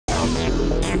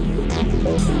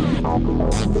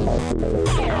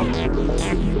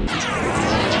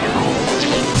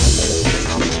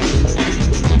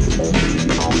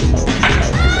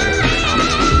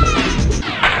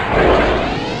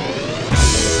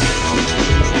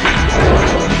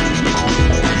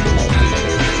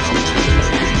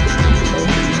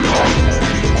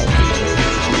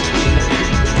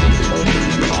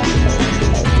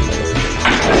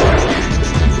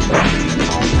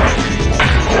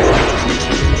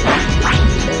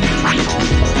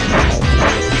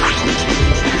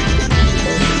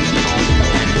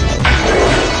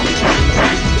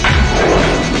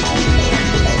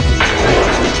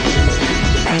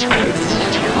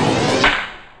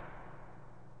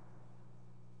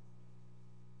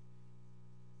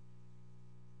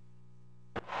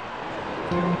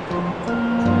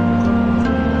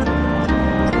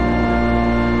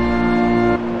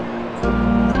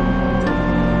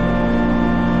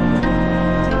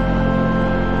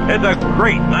It's a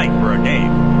great night for a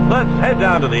game. Let's head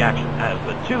down to the action as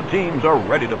the two teams are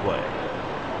ready to play.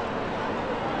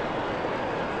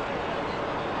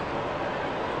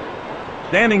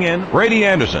 Standing in, Brady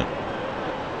Anderson.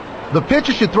 The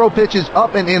pitcher should throw pitches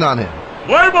up and in on him.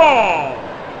 Play ball!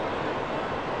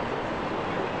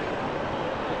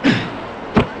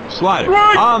 Slider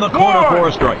Strike on the corner one. for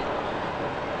a strike.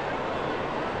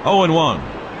 0-1.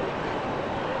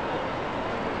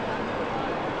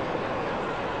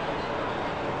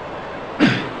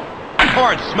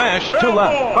 Hard smash to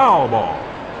left. Foul ball.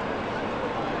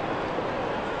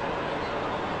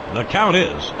 The count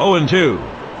is 0-2.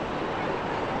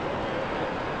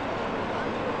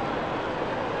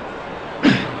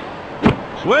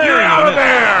 Swing Get out of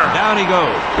there! Down he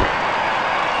goes.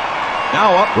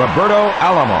 Now up, Roberto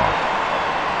Alomar.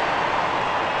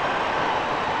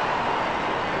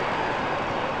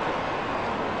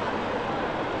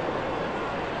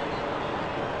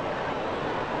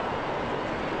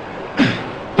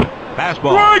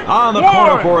 Fastball Strike on the one.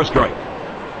 corner for a strike.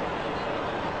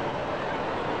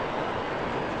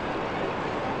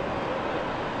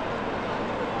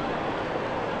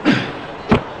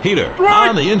 Heater Strike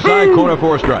on the inside two. corner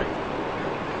for a strike.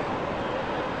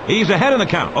 He's ahead in the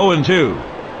count, 0-2.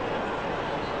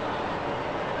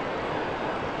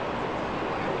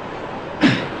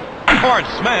 Hard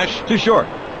smash to short.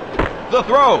 The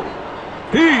throw.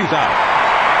 He's out.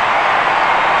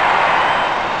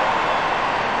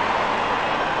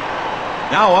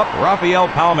 Now up, Rafael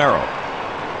Palmeiro.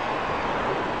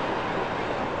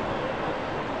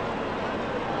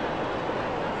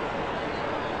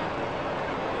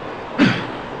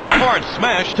 Hard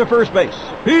smash to first base.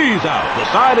 He's out. The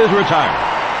side is retired.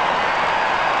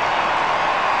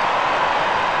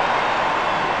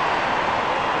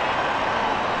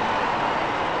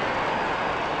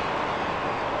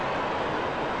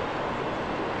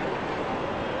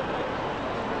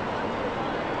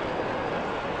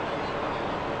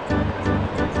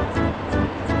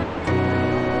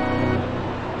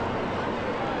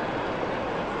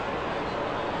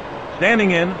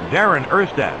 Standing in, Darren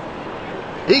Erstad.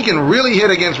 He can really hit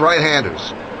against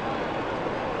right-handers.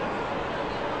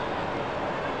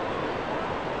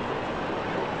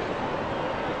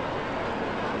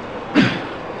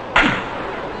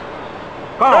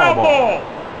 Foul ball.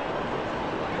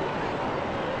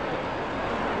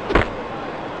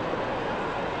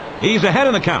 He's ahead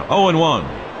in the count,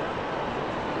 0-1.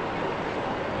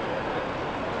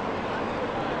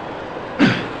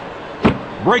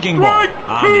 Breaking ball Strike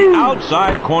on two. the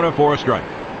outside corner for a strike.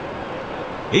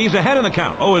 He's ahead in the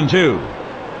count, 0-2.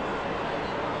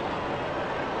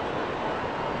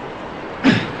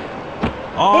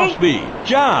 Off speed,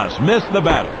 just missed the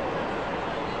batter.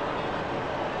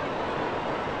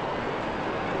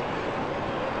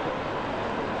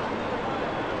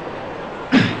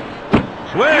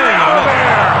 Swing on it.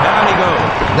 Down he goes.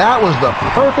 That was the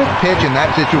perfect pitch in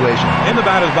that situation. In the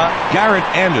batter's box, Garrett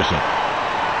Anderson.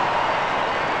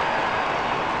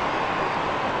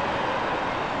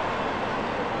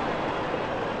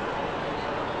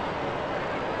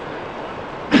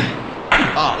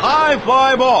 A high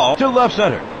fly ball to left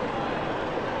center.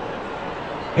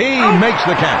 He makes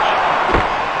the catch.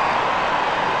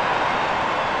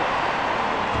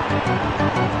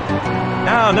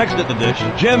 Now next at the dish,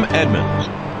 Jim Edmonds.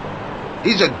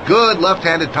 He's a good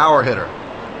left-handed power hitter.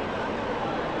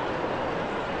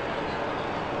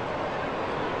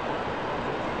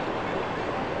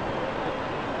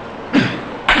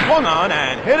 Swung on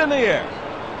and hit in the air.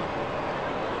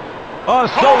 A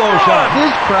solo shot.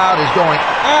 This crowd is going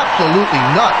absolutely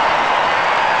nuts.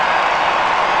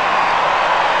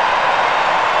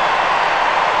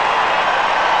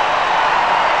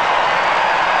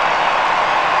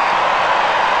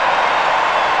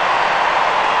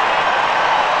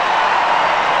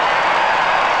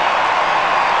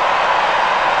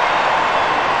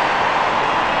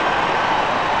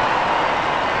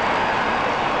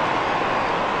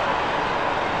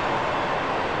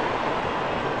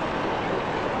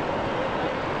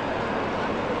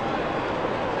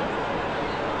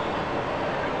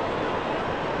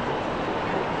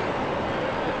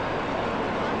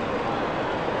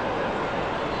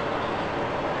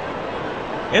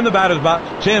 In the batter's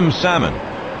box, Tim Salmon.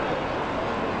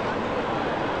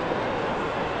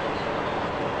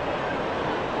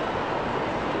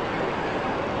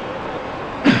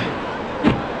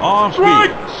 Off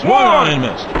speed, swung on and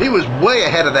missed. He was way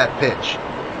ahead of that pitch.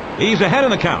 He's ahead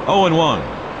in the count, 0-1.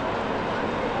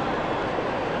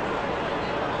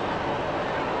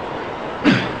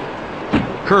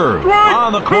 Curve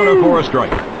on the corner for a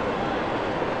strike.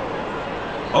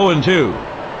 0-2.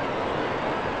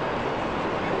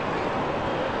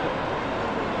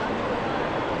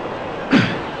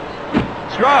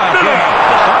 Strike.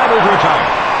 The side is retired.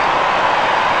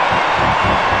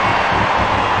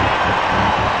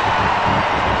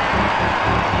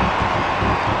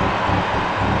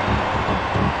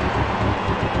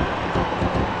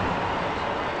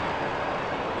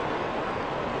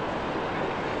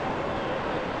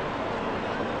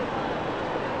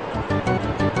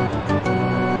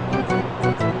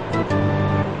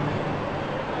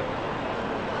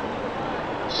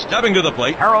 Stepping to the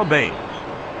plate, Harold Baines.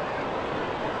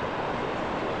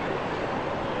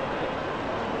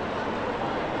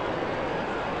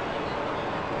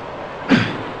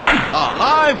 A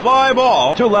high fly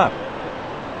ball to left.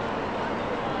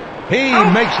 He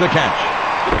makes the catch.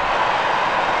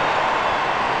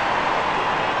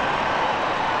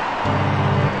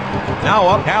 Now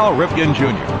up, Cal Ripken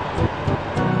Jr.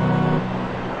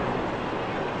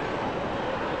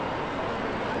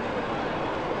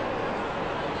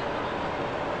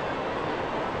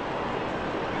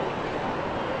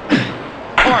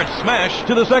 Hard smash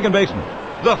to the second baseman.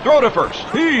 The throw to first.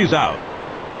 He's out.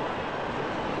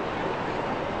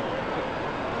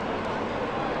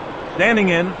 Standing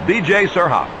in, B.J.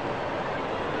 Surhoff.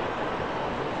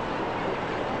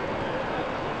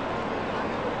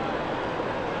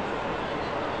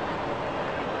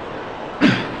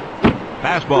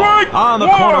 Fastball on the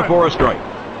corner for a strike.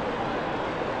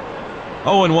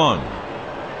 0-1.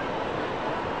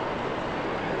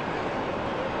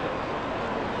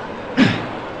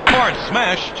 Hard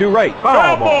smash to right.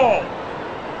 Foul ball.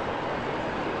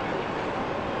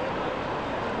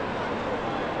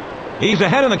 He's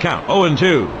ahead in the count.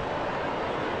 0-2.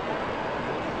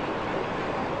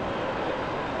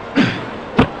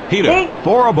 Heater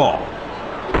for a ball.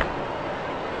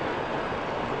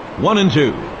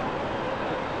 1-2.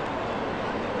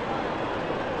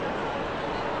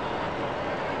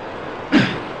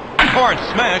 Hard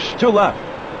smash to left.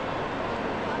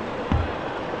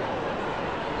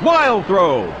 Wild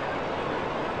throw.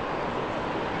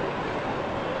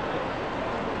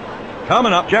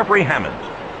 Coming up, Jeffrey Hammond.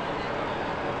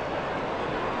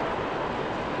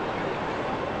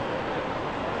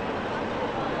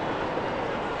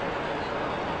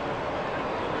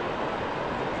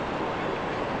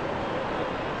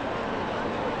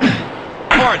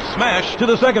 Hard smash to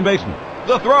the second baseman.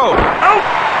 The throw. Out.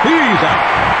 He's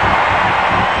out.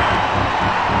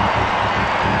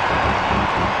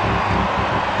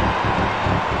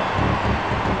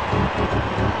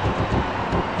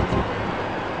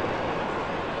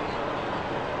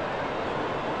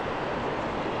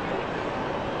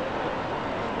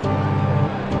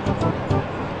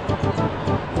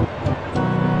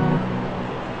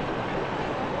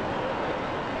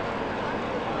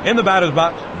 In the batter's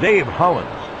box, Dave Hollins.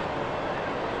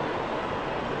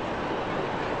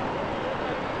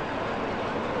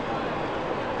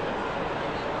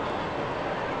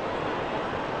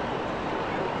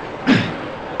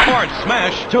 Hard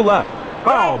smash to left.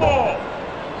 Foul ball.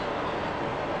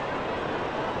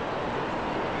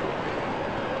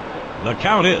 The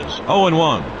count is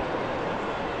 0-1.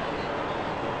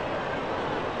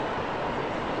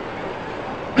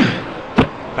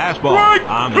 Fastball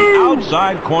on the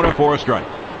outside corner for a strike.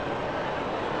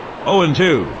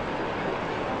 0-2.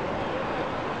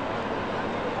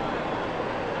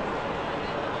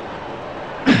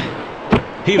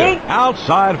 Heater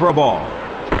outside for a ball.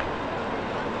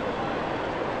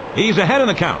 He's ahead in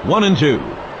the count. 1-2.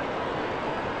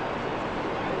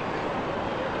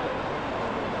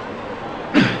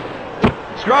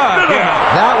 Strike.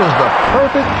 That was the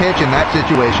perfect pitch in that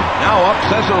situation. Now up,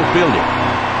 Cecil Fielding.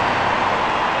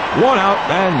 1 out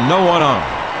and no one on.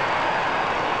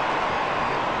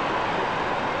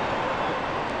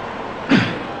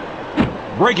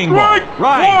 Breaking ball.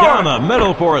 Right down the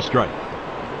middle for a strike.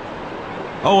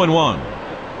 0-1.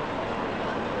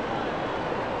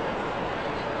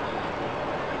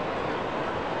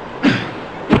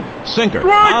 Sinker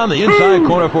on the inside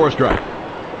corner for a strike.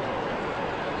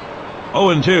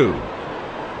 0-2.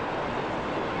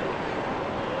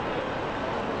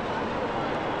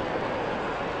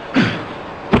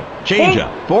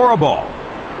 Changeup for a ball.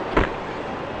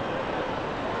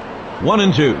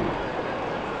 1-2.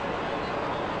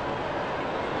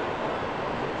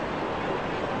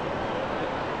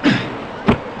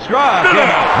 Strike him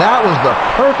out. That was the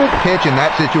perfect pitch in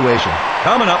that situation.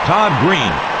 Coming up, Todd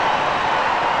Green.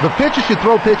 The pitcher should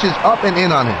throw pitches up and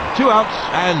in on him. 2 outs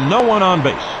and no one on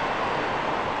base.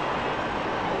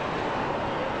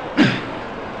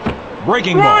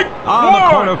 Breaking ball on the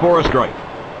corner for a strike.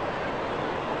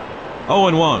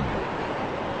 0-1.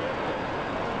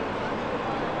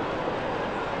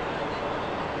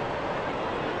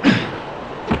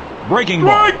 Breaking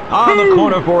ball on the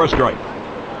corner for a strike.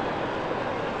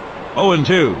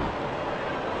 0-2.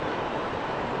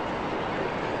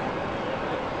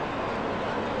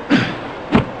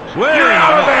 Swing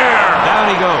out of there.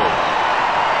 Down he goes.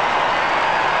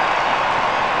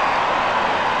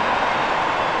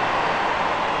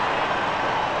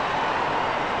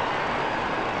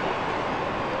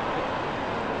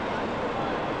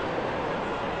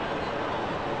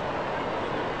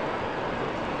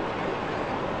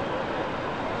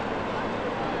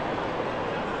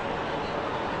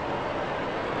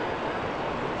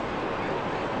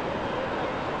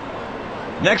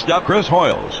 Next up, Chris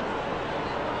Hoyles.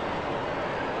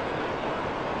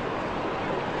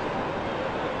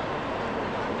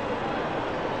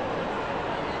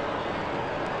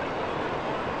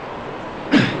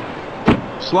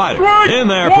 Slider in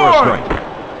there for a strike.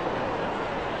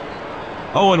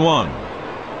 0-1.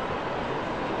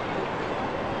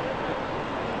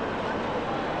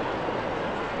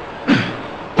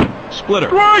 Splitter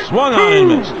swung on and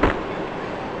missed.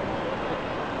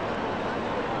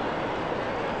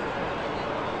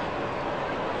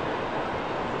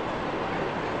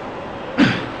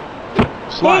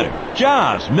 Slider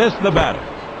just missed the batter.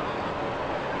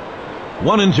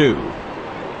 1-2.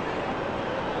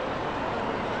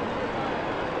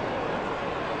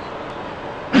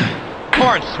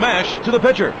 Hard smash to the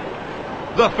pitcher.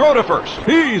 The throw to first.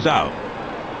 He's out.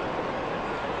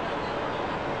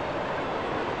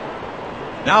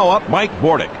 Now up, Mike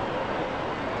Bordick.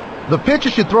 The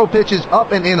pitcher should throw pitches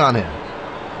up and in on him.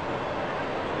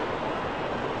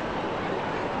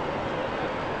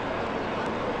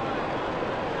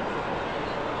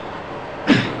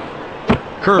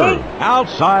 Curve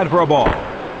outside for a ball.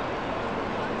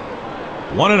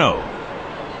 1-0.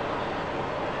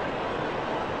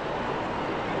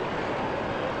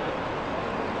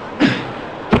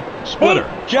 Splitter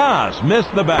just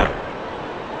missed the batter.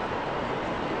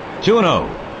 2-0.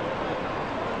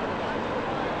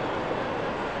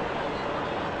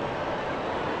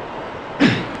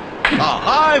 A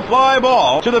high fly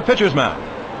ball to the pitcher's mound.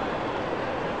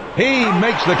 He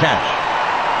makes the catch.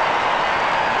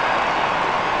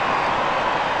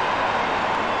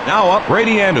 Now up,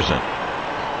 Brady Anderson.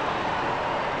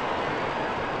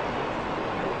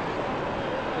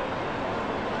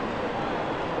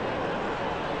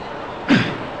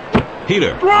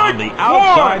 Heater on the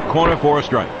outside corner for a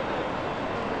strike.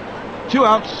 2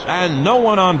 outs and no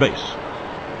one on base.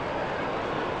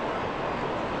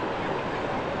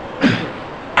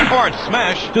 Hard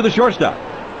smash to the shortstop.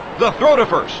 The throw to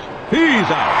first. He's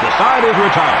out. The side is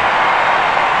retired.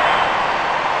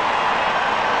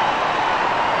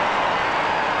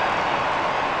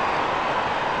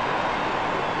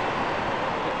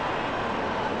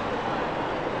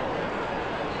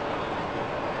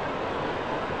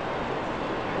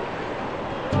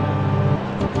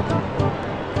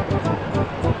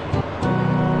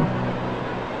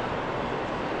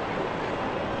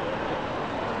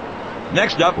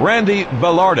 Next up, Randy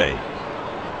Velarde.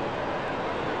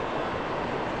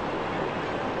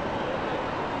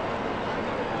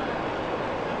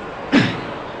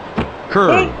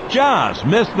 Curve just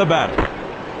missed the batter.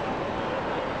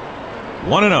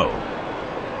 1-0.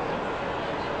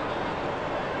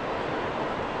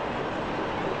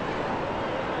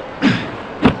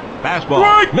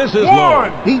 Fastball misses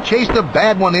low. He chased a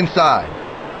bad one inside.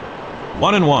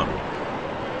 1-1.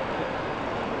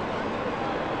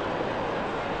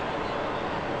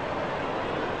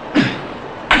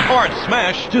 Hard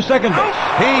smash to second base.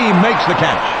 He makes the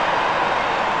catch.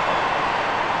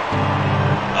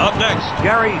 Up next,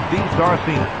 Gary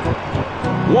DiSarcina.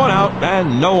 1 out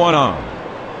and no one on.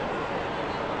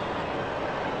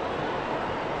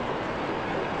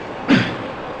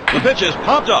 The pitch is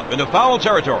popped up into foul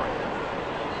territory.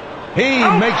 He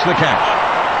makes the catch.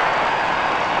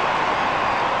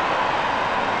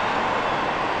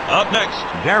 Up next,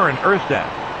 Darren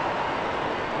Erstad.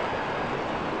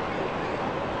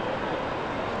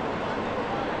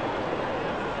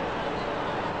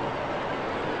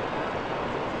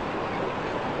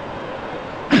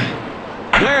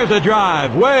 There's a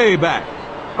drive way back.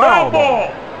 Foul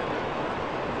ball.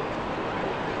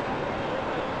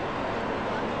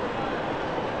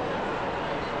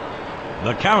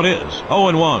 The count is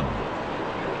 0-1.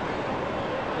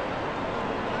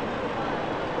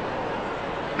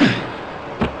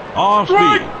 Off speed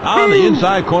on the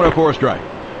inside corner for a strike.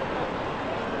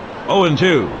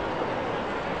 0-2.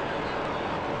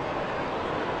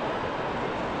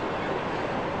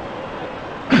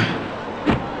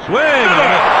 Swing and a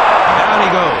miss. Down he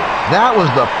goes. That was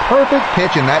the perfect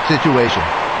pitch in that situation.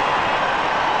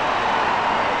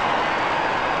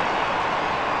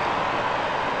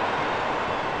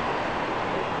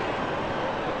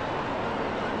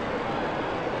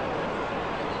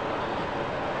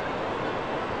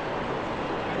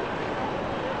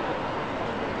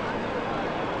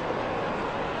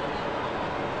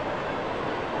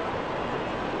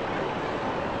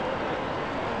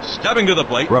 Stepping to the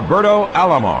plate, Roberto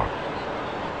Alomar.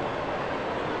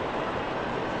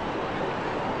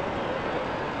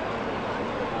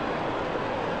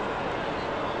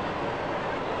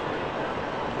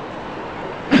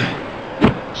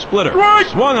 Splitter.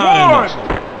 Swung on and missed.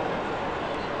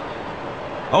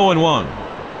 0-1.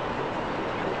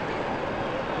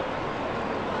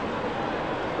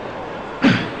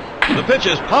 The pitch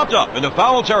is popped up into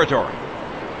foul territory.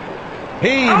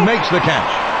 He makes the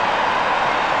catch.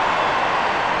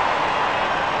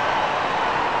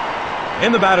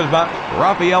 In the batter's box,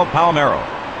 Rafael Palmeiro.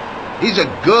 He's a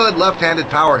good left-handed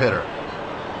power hitter.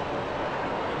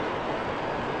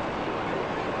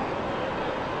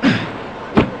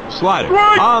 Slider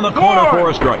on the corner for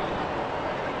a strike.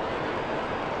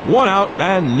 1 out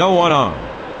and no one on.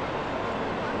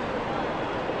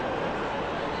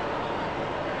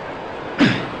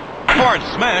 Hard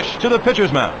smash to the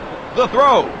pitcher's mound. The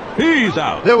throw. He's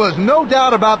out. There was no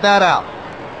doubt about that out.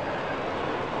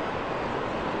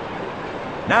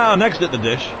 Now next at the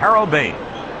dish, Harold Baines.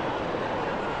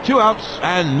 2 outs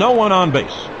and no one on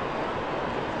base.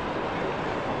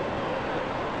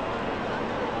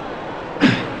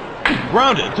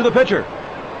 Grounded to the pitcher.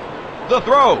 The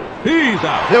throw. He's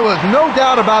out. There was no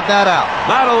doubt about that out.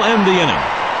 That'll end the inning.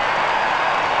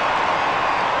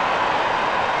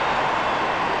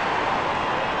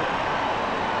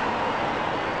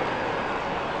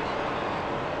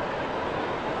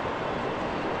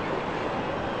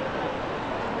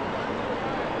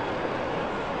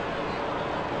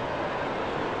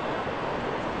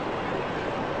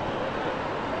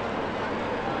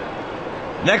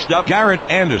 Next up, Garrett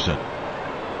Anderson.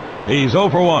 He's 0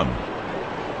 for 1.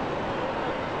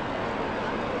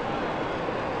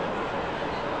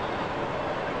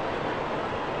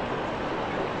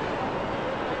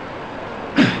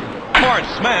 Hard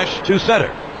smash to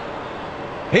center.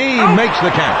 He makes the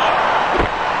catch.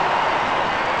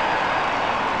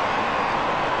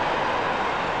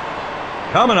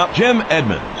 Coming up, Jim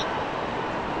Edmonds.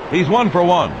 He's 1 for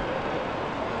 1.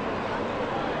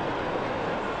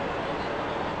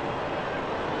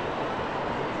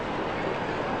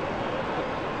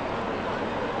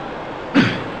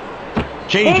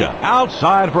 Changeup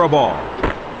outside for a ball.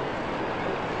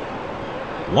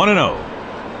 1-0.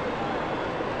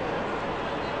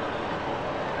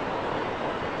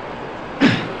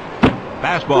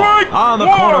 Fastball on the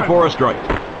corner for a strike.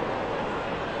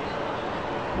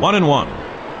 1-1.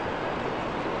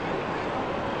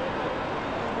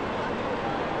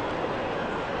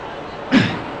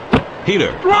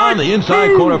 Heater on the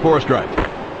inside corner for a strike.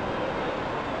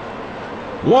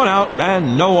 1 out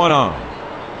and no one on.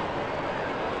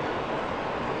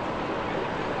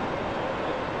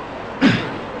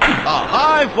 A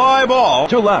high fly ball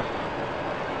to left.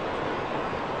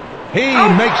 He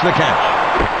makes the catch.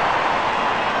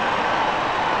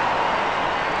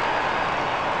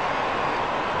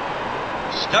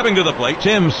 Stepping to the plate,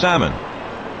 Tim Salmon.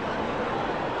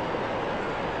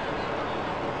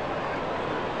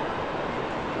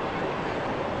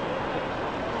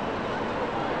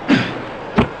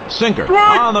 Sinker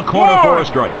on the corner for a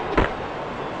strike.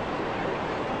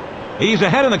 He's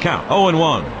ahead in the count,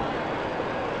 0-1.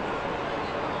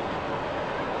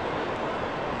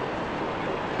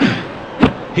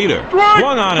 Heater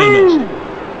swung on and missed.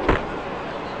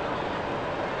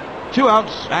 2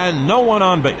 outs and no one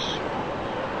on base.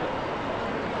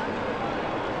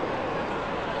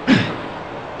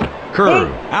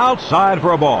 Curve outside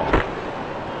for a ball.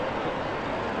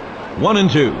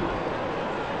 1-2.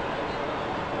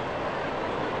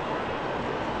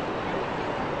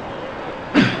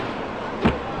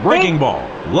 Breaking ball,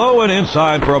 low and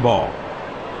inside for a ball.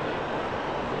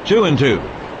 2-2.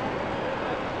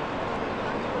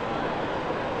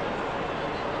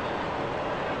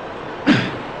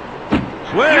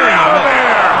 Swing!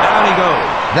 Down he goes.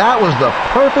 That was the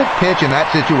perfect pitch in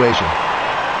that situation.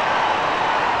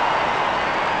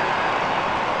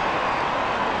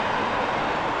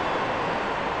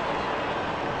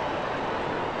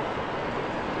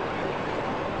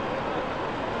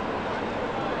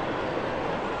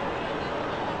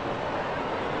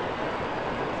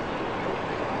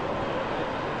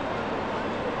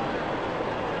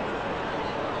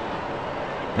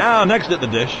 Now next at the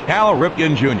dish, Cal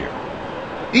Ripken Jr.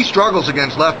 He struggles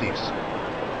against lefties.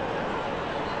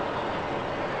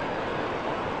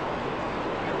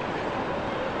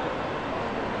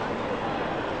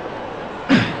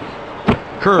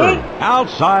 Curve,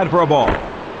 outside for a ball.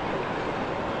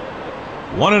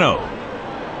 1-0.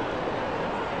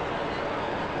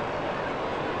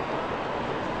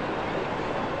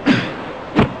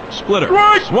 Splitter,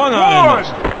 swung on and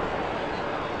missed.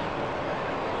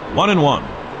 1-1.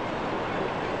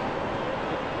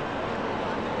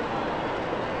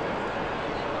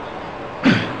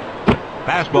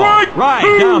 Fastball,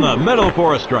 right down the middle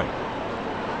for a strike.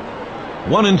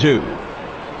 1-2.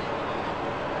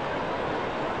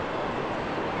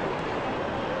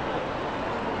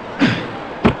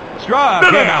 Struck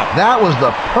him out. That was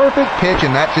the perfect pitch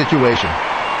in that situation.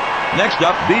 Next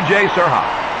up, B.J. Surha.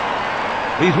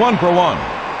 He's 1 for 1.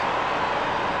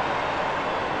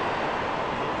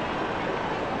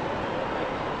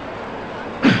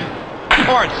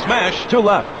 Hard smash to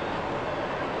left.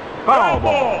 Foul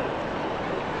ball.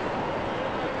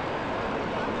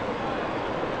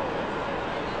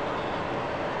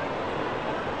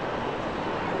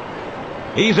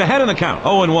 He's ahead in the count,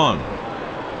 0-1.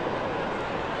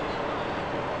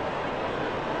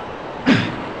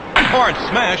 Hard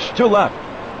smash to left.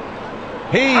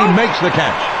 He makes the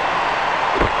catch.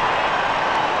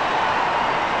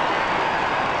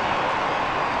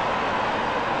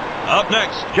 Up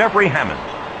next, Jeffrey Hammond.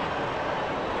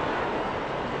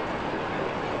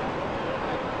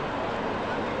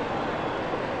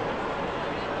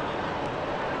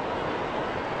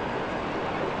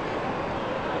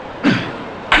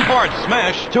 Hard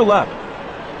smash to left.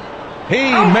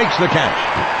 He makes the catch.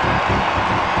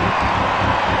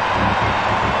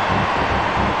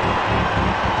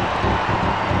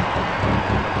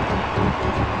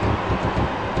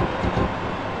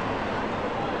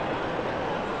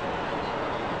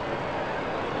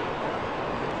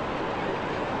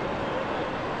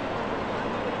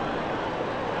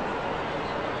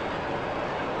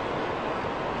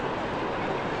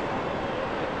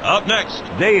 Up next,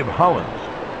 Dave Hollins.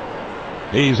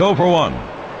 He's 0 for 1.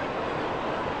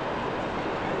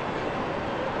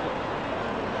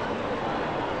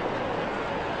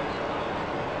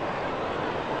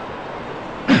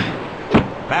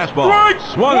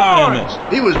 Fastball, swung on and missed.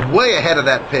 He was way ahead of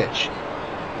that pitch.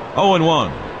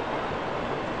 0-1.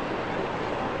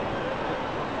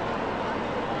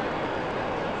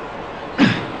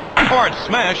 Hard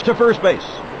smash to first base.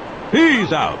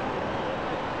 He's out.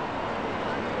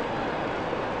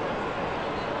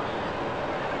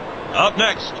 Up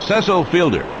next, Cecil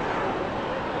Fielder.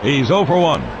 He's 0 for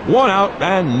 1. 1 out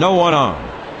and no one on.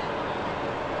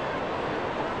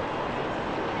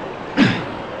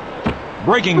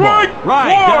 Breaking ball,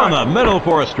 right down the middle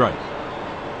for a strike.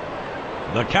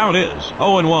 The count is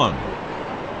 0-1.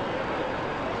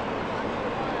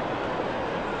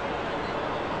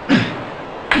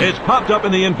 It's popped up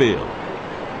in the infield.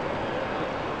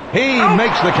 He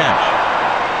makes the catch.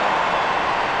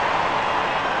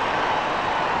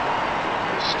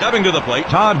 Stepping to the plate,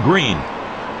 Todd Green.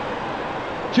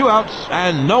 2 outs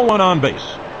and no one on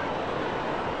base.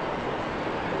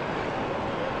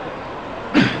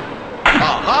 A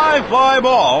high fly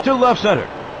ball to left center.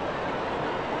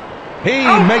 He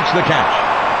makes the catch.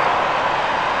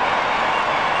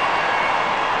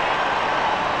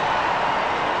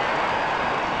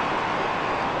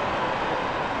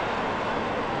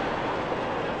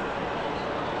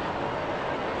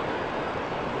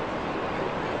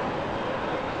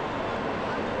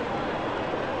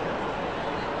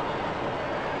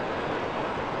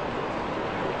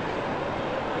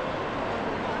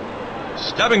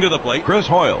 Stepping to the plate, Chris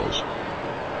Hoyles.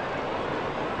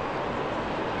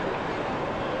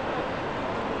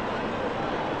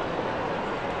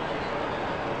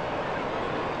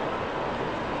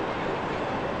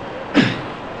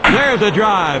 There's a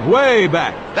drive way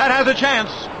back. That has a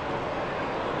chance.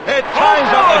 It ties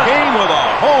up the game with a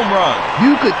home run.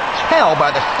 You could tell by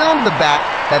the sound of the bat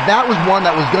that that was one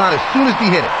that was gone as soon as he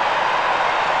hit it.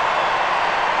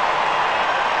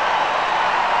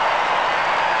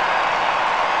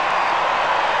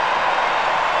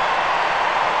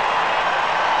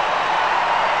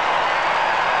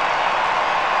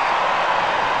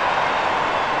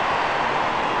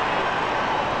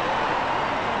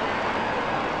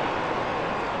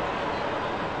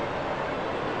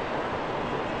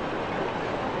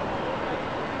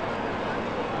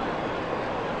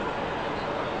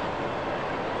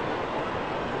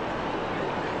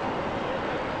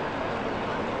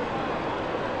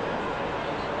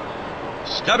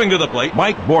 Stepping to the plate,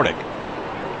 Mike Bordick.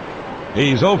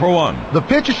 He's 0 for 1. The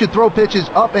pitcher should throw pitches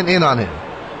up and in on him.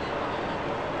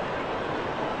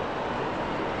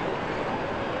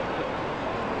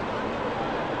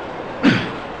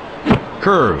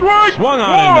 Curve. Swung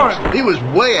on and missed. He was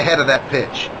way ahead of that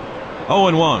pitch. 0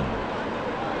 and 1.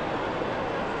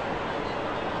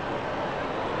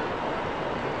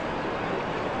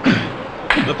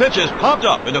 The pitch is popped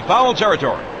up into foul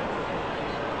territory.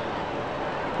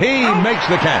 He makes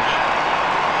the catch.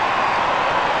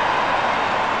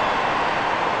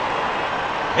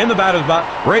 In the batter's box,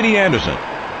 Brady Anderson.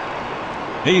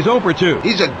 He's 0 for 2.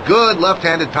 He's a good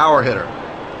left-handed power hitter.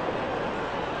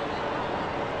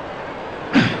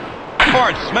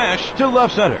 Hard smash to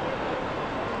left center.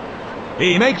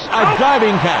 He makes a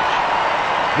diving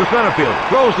catch. The center fielder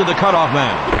throws to the cutoff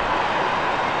man.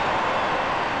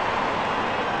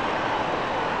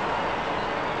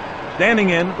 Standing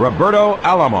in, Roberto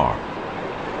Alomar.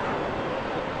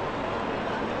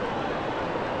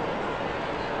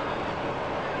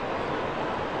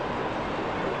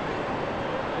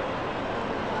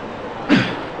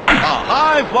 A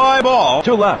high fly ball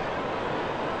to left.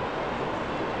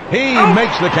 He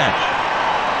makes the catch.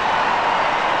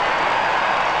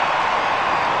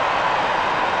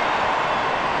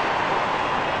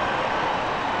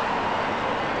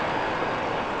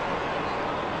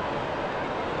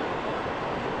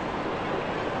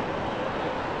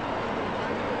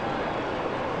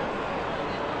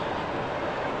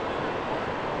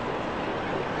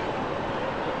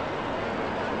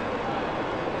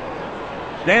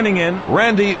 Standing in,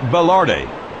 Randy Velarde.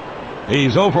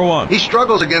 He's 0 for 1. He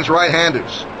struggles against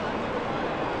right-handers.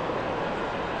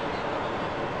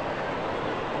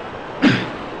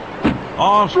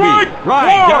 Off speed,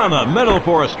 right down the middle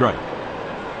for a strike.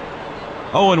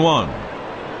 0 and 1.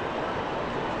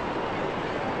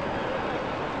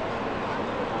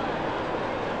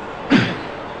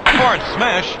 Hard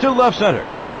smash to left center.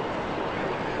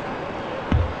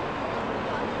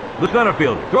 The center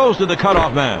fielder throws to the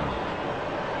cutoff man.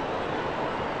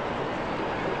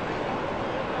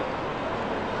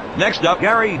 Next up,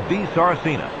 Gary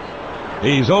DiSarcina.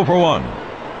 He's 0 for 1.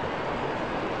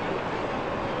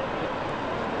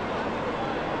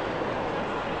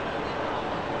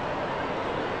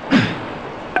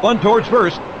 Bunt towards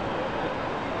first.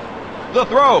 The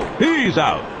throw. He's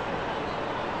out.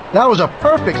 That was a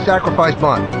perfect sacrifice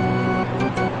bunt.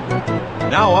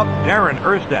 Now up, Darren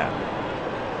Erstad.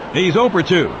 He's 0 for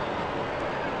 2.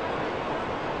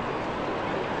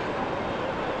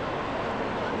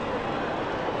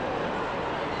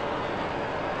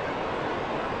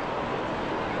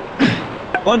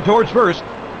 Bunt towards first.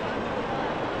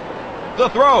 The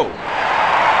throw.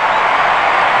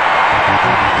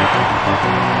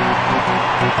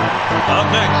 Up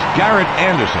next, Garrett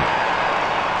Anderson.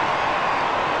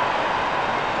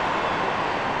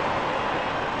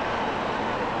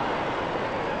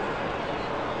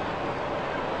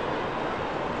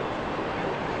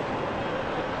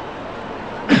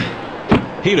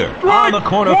 Heater on the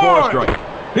corner for a strike.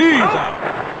 He's out.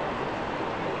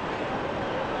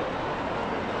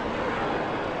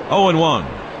 0 and 1.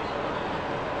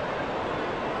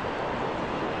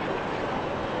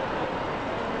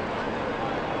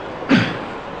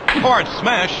 Hard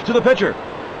smash to the pitcher.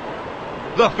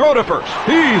 The throw to first.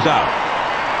 He's out.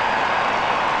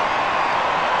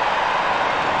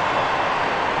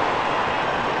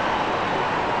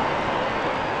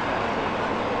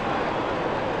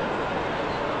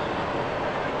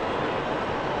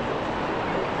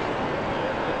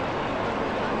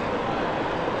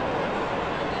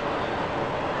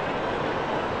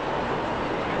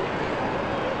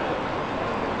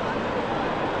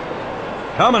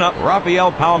 Coming up,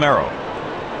 Rafael Palmeiro.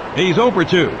 He's 0 for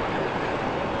 2.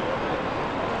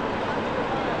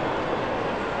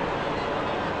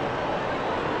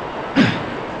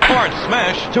 Hard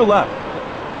smash to left.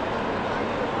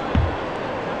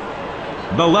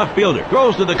 The left fielder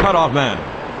goes to the cutoff man.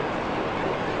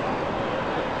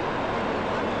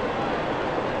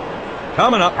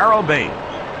 Coming up, Harold Baines.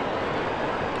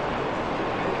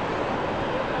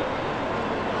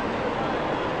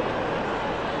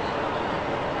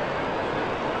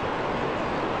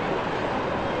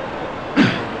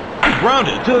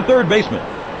 Grounded to the third baseman.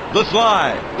 The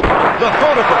slide. The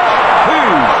throw to first.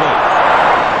 Who's safe?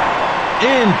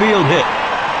 Infield hit.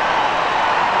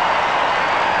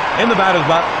 In the batter's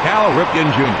box, Cal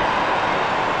Ripken Jr.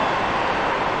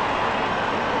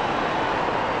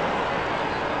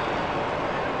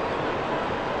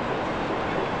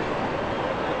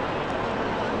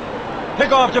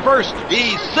 Pick off to first.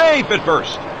 He's safe at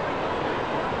first.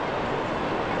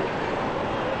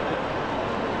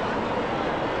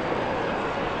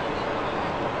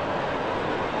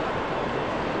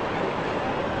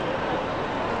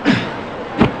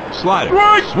 Slider.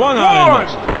 Strike Swung on and one.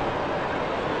 missed.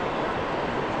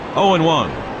 0-1.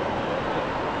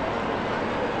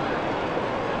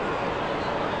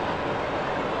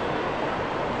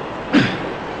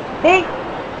 Bolt.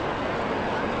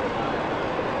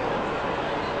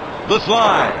 The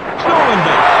slide. Stolen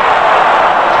base.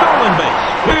 Stolen base.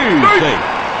 Huge save.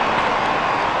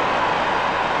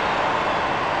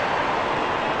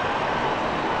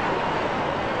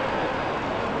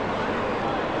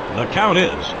 The count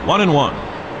is 1-1.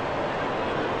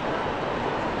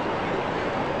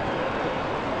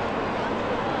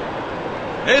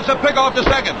 It's a pick off to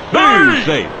second. Huge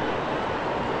save.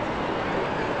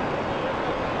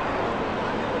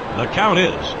 The count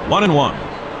is 1-1.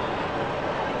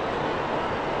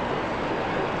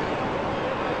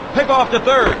 Pick off to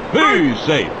third. Huge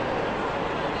save.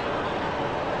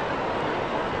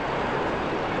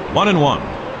 1-1.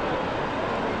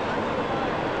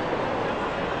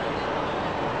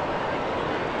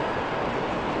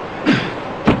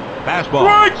 Fastball.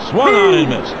 Strike Swung two. on and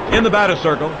missed. In the batter's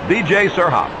circle, DJ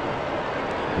Surhop.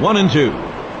 1-2.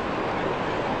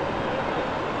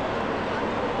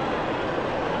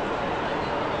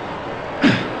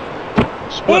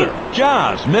 Splitter.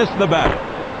 Just missed the batter.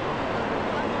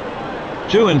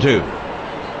 2-2.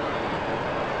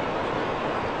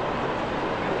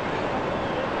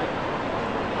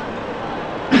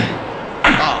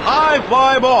 A high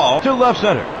fly ball to left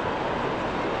center.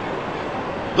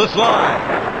 The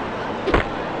slide.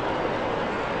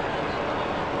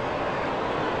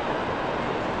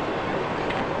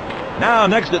 Now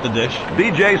next at the dish,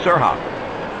 DJ Surhop.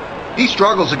 He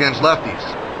struggles against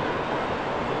lefties.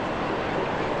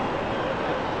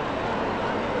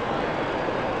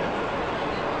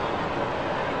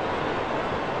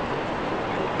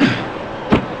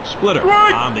 Splitter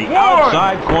Strike on the one.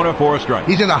 outside corner for a strike.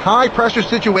 He's in a high-pressure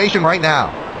situation right now.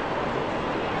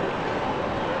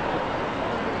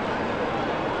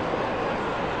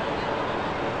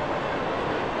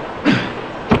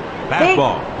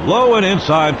 Fastball, low and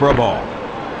inside for a ball.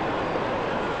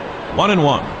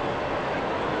 1-1.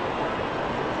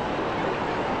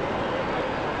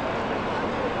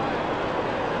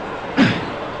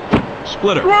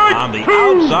 Splitter Strike on the two.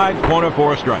 outside corner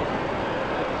for a strike.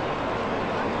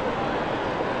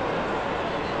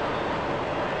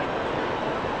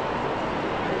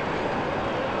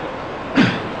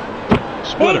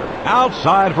 Splitter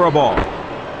outside for a ball.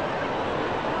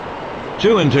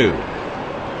 2-2.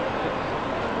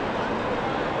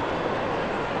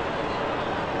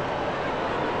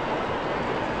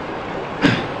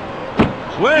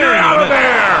 Swing Get out and of a miss.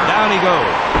 there. Down he goes.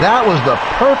 That was the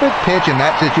perfect pitch in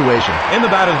that situation. In the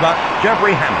batter's box,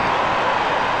 Jeffrey Hammond.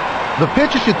 The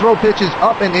pitcher should throw pitches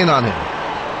up and in on him.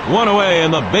 one away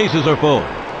and the bases are full.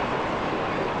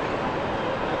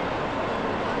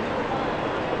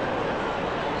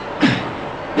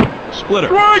 Splitter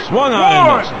Strike swung on and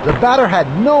one. missed. The batter had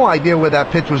no idea where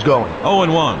that pitch was going.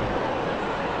 0-1.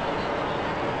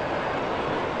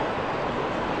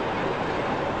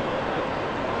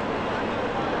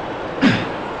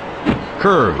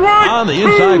 Curve Strike on the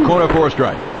inside two. corner for a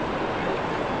strike.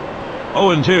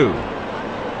 0-2.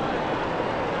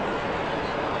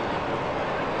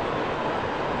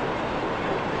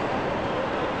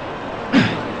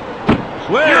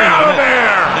 Swing Get out and a of miss.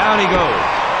 there. Down he goes.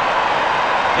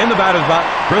 In the batter's box,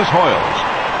 Chris Hoyles.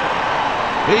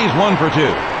 He's 1 for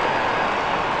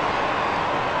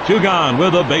 2. 2 gone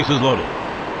with the bases loaded.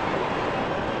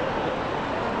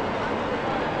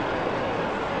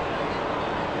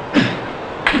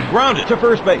 Grounded to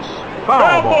first base.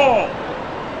 Foul ball.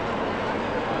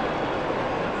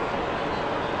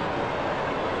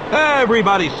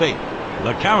 Everybody's safe.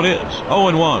 The count is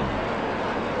 0-1.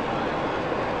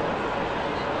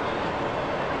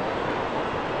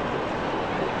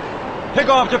 Pick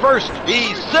off to first.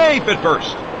 He's safe at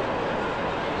first.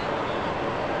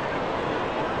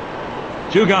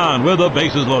 2 gone with the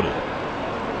bases loaded.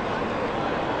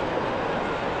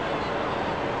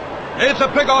 It's a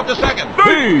pick off to second.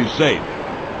 He's safe.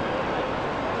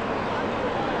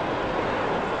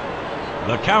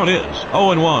 The count is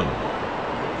 0-1.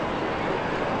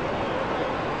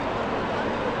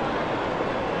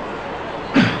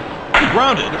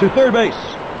 Grounded to third base.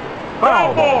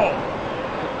 Foul ball.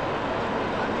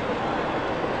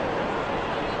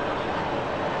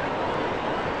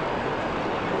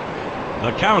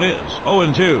 The count is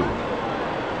 0-2.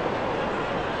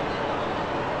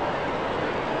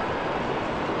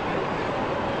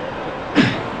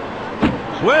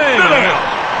 Swing and a miss.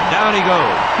 Down he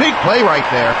goes. Big play right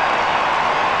there.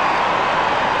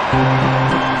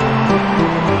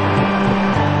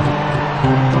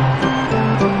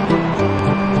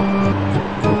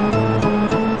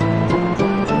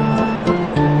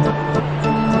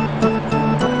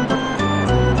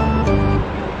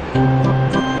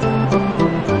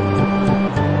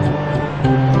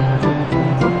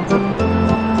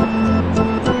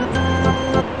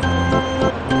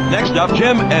 Next up,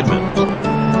 Jim Edmonds.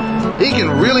 He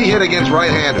can really hit against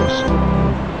right-handers.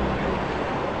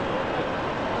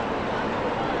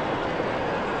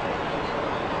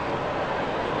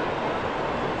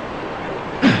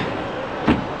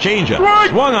 Changeup.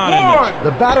 Swung on and missed.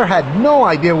 The batter had no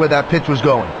idea where that pitch was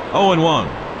going. 0-1.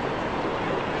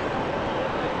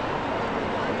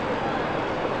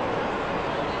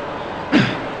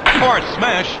 Hard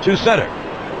smash to center.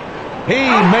 He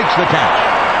makes the catch.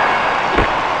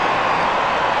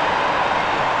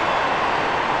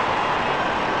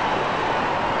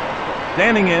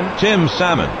 Standing in, Tim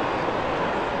Salmon.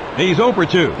 He's 0 for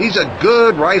 2. He's a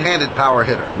good right-handed power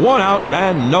hitter. 1 out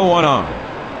and no one on.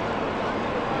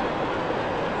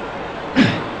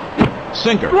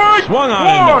 Sinker. Swung on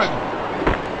and missed.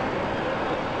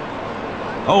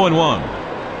 0-1.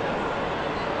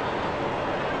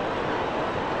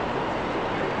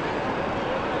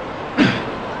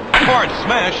 Hard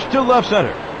smash to left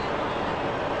center.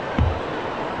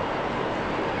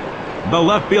 The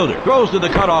left fielder throws to the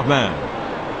cutoff man.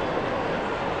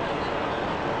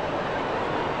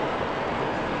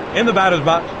 In the batter's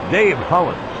box, Dave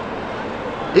Hollins.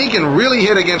 He can really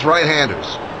hit against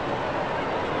right-handers.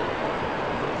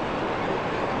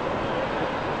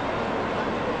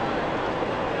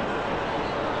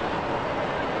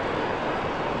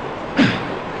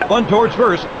 Bunt towards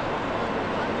first.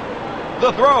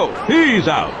 The throw. He's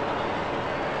out.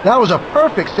 That was a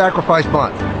perfect sacrifice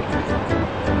bunt.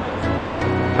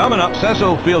 Coming up,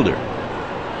 Cecil Fielder.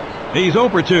 He's 0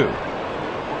 for 2.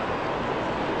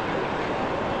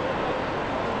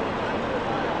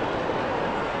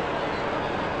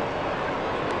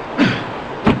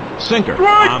 Sinker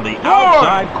on the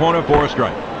outside corner for a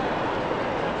strike.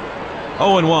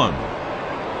 0-1.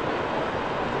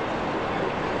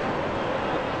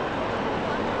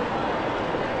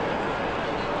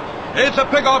 It's a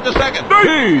pick off to second.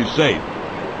 He's safe.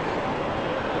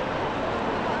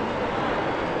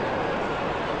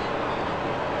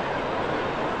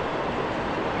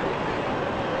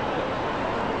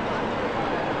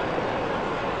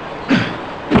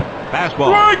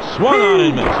 Fastball. Swung on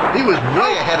and missed. He was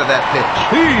way ahead of that pitch.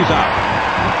 He's out.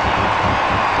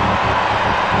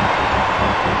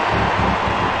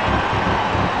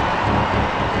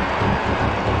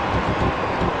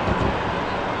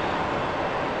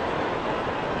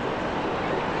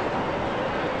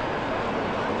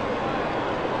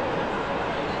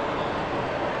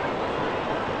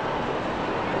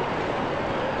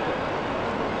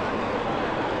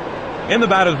 In the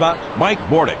batter's box, Mike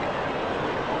Bordick.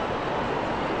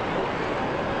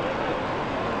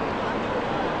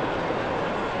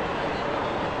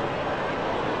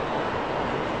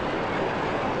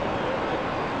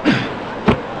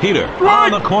 Heater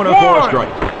on the corner for a strike.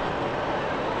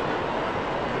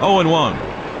 0-1.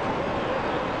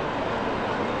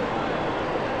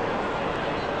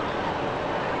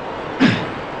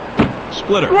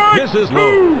 Splitter misses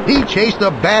low. He chased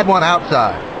a bad one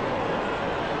outside.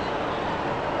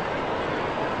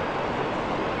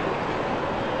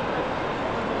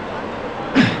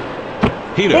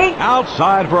 Heater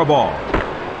outside for a ball.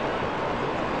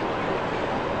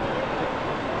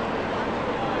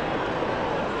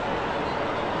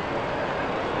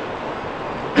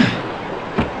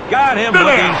 Got him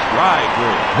looking strike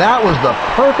through. That was the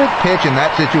perfect pitch in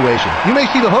that situation. You may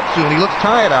see the hook soon. He looks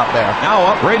tired out there. Now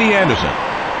up, Brady Anderson.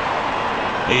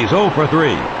 He's 0 for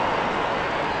 3.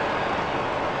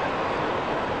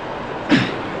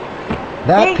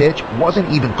 That pitch wasn't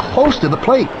even close to the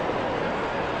plate.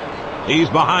 He's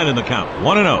behind in the count,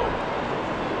 1-0.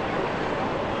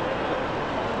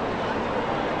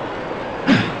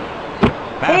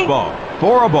 Fastball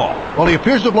for a ball. Well, he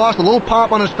appears to have lost a little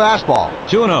pop on his fastball.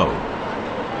 2-0.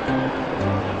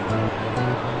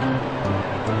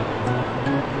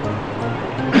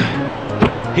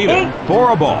 Heater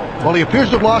for a ball. Well, he appears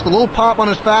to have lost a little pop on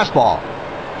his fastball.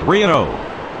 3-0.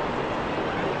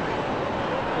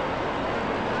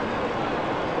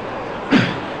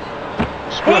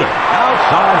 Splitter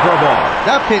outside for a ball.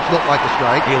 That pitch looked like a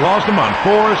strike. He lost him on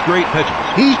 4 straight pitches.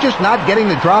 He's just not getting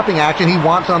the dropping action he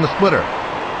wants on the splitter.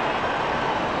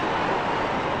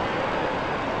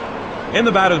 In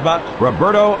the batter's box,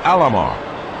 Roberto Alomar.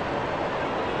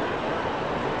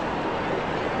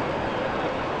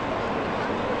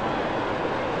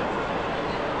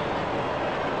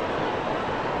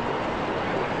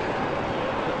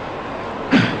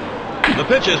 The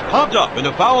pitch is pumped up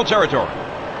into foul territory.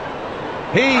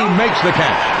 He makes the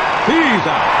catch. He's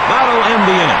out. That'll end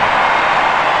the inning.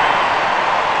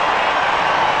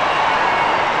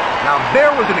 Now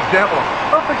there was an example of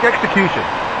perfect execution.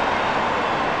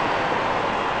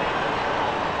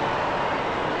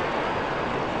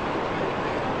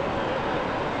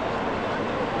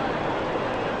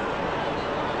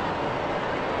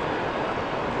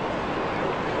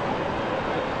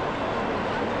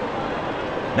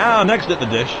 Now next at the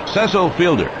dish, Cecil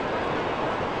Fielder.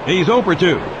 He's 0 for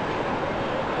 2.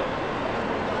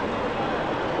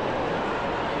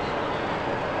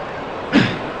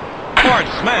 Hard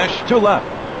smash to left.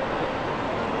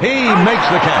 He makes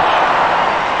the catch.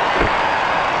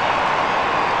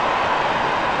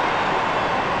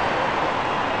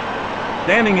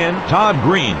 Standing in, Todd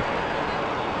Green.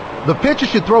 The pitcher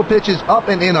should throw pitches up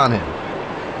and in on him.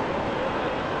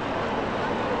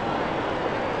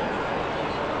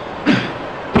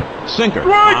 Sinker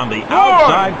on the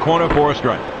outside corner for a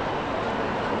strike.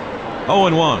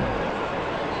 0-1.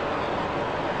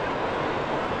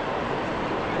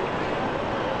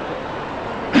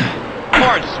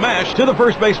 Hard smash to the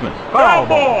first baseman. Foul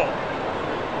ball.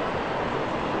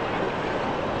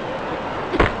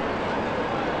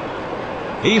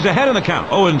 He's ahead in the count.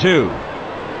 0-2.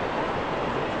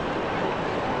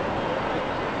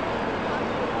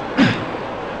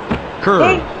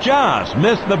 Curve just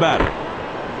missed the batter.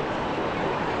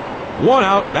 1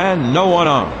 out and no one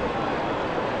on.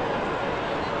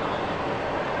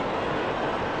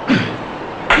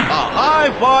 A high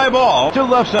fly ball to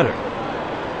left center.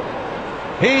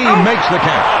 He makes the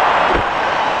catch.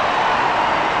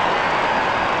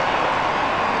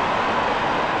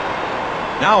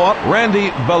 Now up,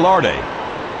 Randy Velarde.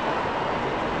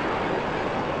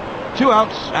 2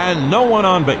 outs and no one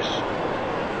on base.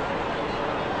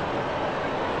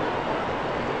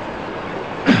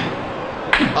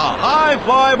 A high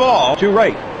fly ball to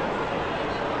right.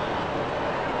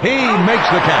 He makes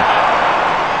the catch.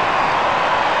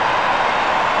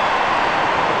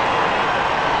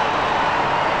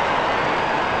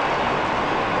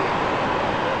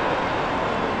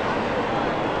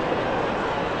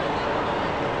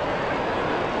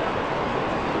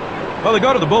 Well, they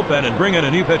go to the bullpen and bring in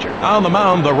a new pitcher. On the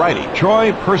mound, the righty,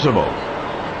 Troy Percival.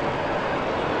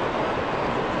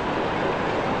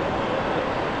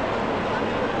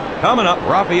 Coming up,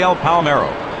 Rafael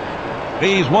Palmeiro.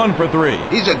 He's 1 for 3.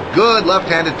 He's a good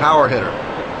left-handed power hitter.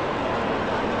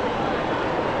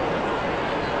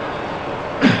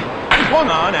 Swung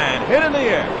on and hit in the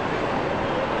air.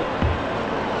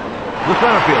 The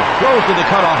center field throws to the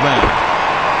cutoff man.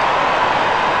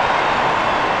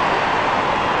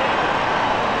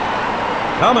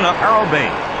 Coming up, Harold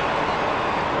Baines.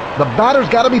 The batter's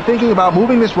got to be thinking about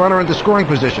moving this runner into scoring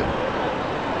position.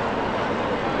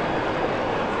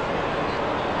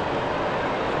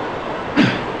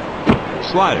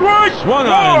 Slider. Swung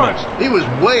on and missed. He was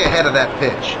way ahead of that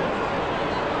pitch.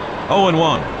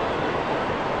 0-1.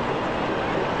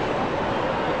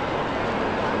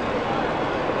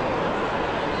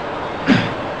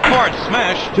 Hard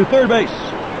smash to third base.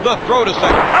 The throw to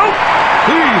second. Out.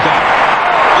 He's out.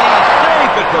 He's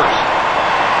safe at first.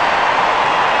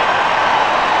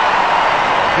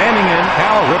 Standing in,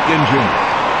 Cal Ripken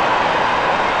Jr.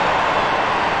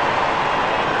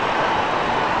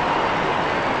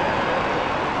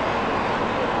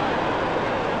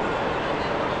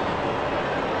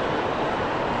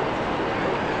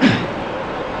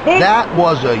 That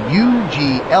was a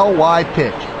UGLY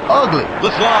pitch. Ugly.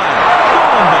 The slide.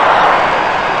 Stolen base.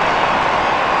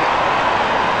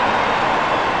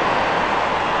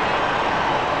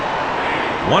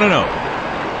 One and 0.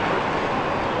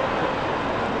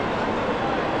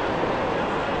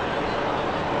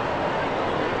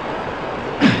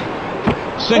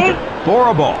 Sinker for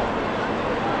a ball.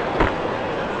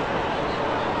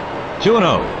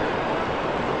 2-0.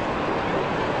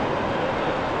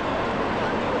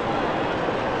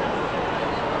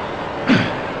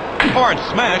 Hard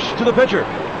smash to the pitcher.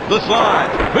 The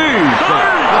slide. He's safe. The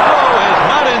throw is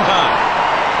not in time.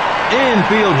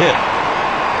 Infield hit.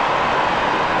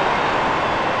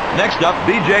 Next up,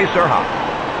 B.J. Surhoff.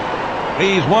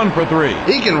 He's 1 for 3.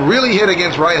 He can really hit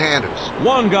against right-handers.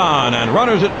 1 gone and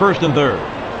runners at first and third.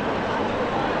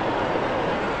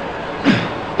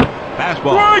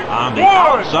 Fastball on the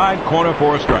outside corner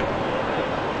for a strike.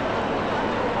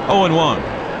 0-1.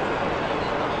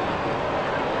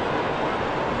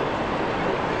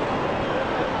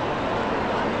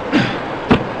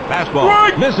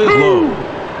 Fastball misses low.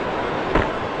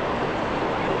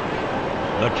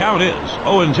 The count is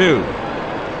 0-2.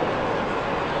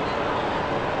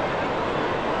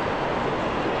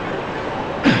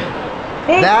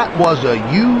 That was a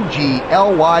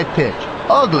UGLY pitch.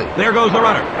 Ugly. There goes the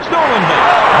runner. Stolen base.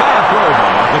 Bad throw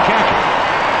by the catcher.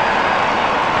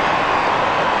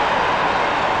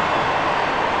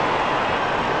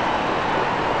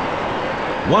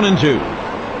 One and 2.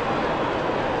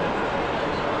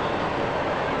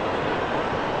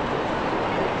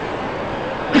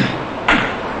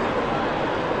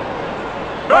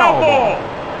 Foul ball.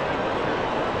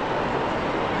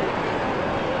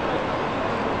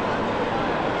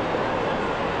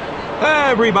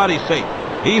 Everybody's safe.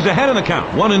 He's ahead in the count,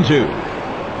 1-2.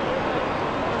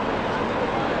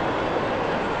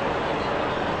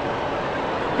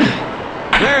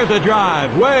 There's a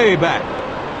drive way back.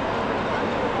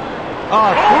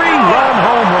 A 3-run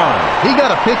home run. He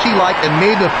got a pitch he liked and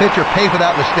made the pitcher pay for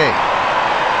that mistake.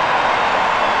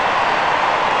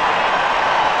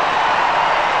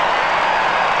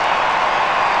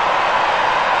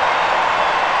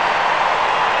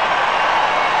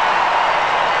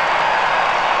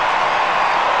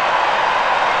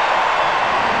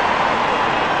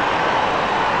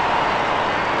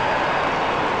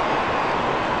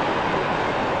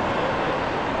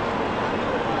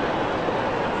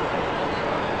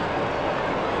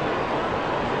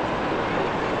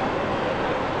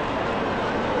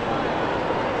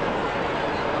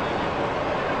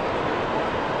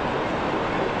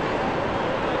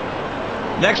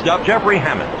 Next up, Jeffrey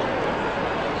Hammond.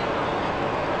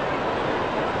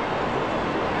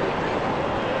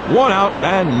 One out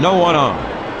and no one on.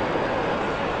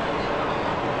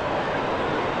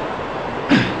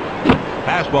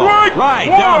 Fastball right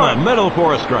down the middle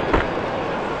for a strike.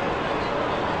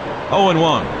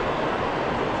 0-1.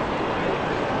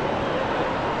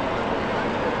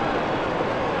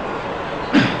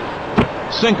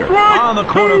 Sinker on the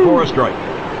corner for a strike.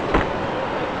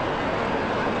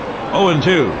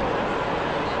 0-2.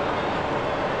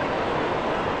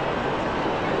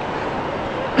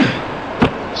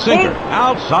 Sinker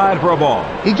outside for a ball.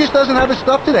 He just doesn't have his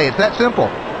stuff today. It's that simple.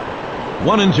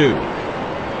 1-2.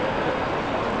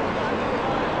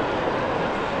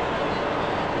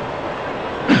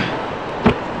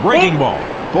 Breaking ball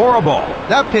for a ball.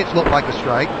 That pitch looked like a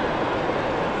strike.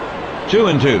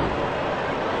 2-2.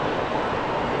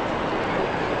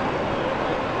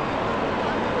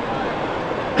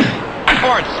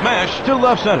 Hard smash to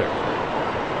left center.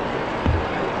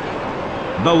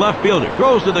 The left fielder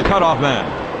goes to the cutoff man.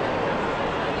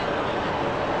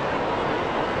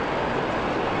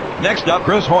 Next up,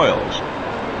 Chris Hoyles.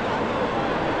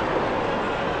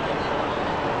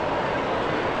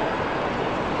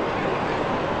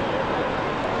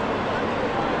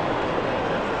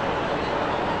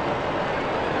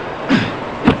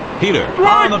 Heater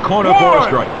on the corner for a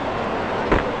strike.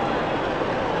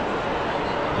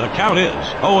 The count is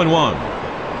 0-1.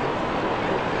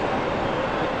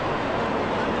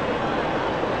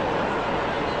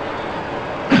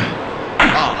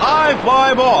 A high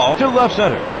fly ball to left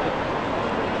center.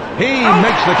 He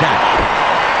makes the catch.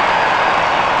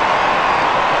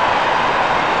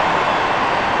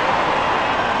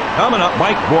 Coming up,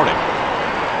 Mike Bordick.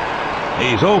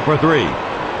 He's 0 for 3.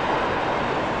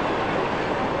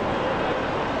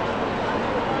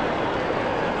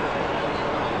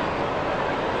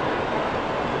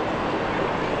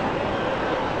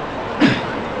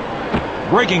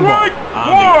 Breaking ball on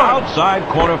the outside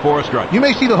corner for a strike. You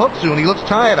may see the hook soon. He looks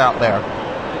tired out there.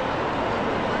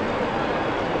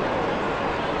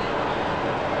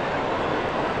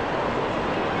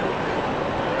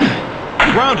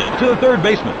 Grounded to the third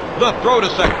baseman. The throw to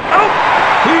second.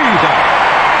 He's out.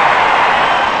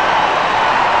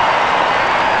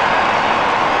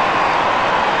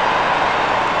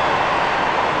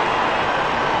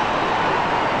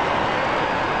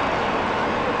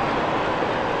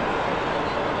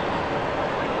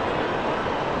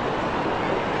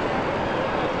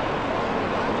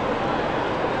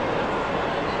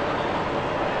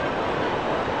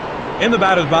 In the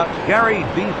batter's box, Gary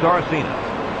V. Saracena.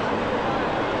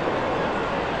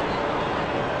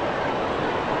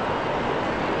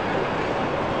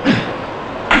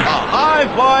 A high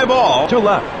fly ball to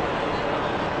left.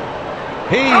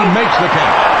 He makes the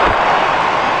catch.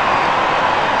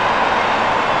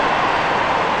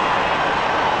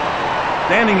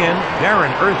 Standing in,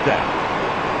 Darren Erstad.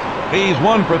 He's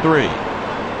 1 for 3.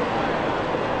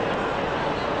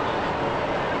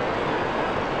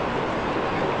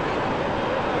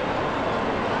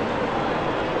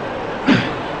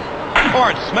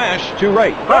 Hard smash to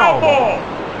right. Foul ball.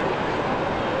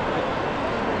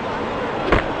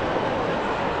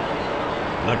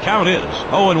 The count is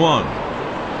 0-1.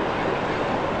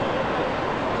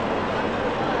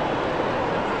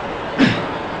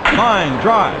 Line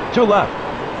drive to left.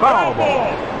 Foul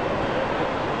ball.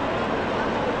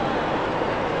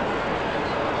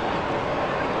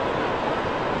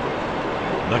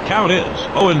 The count is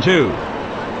 0-2.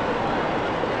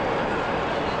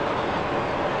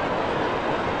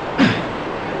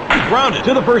 Grounded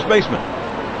to the first baseman.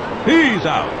 He's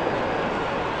out.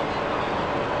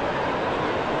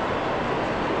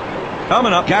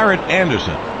 Coming up, Garrett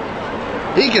Anderson.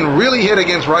 He can really hit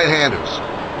against right-handers.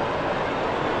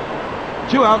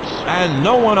 2 outs and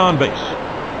no one on base.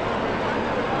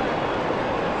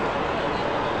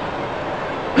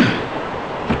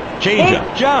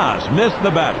 Changeup just missed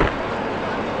the batter.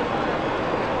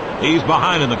 He's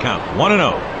behind in the count,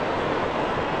 1-0.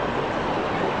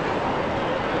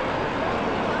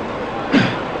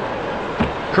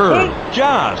 Curve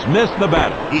just missed the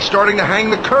batter. He's starting to hang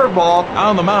the curveball.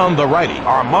 On the mound, the righty.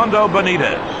 Armando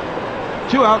Benitez.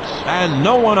 2 outs and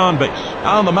no one on base.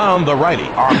 On the mound, the righty.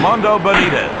 Armando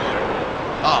Benitez.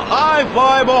 A high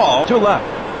fly ball to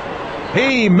left.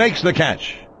 He makes the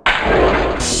catch.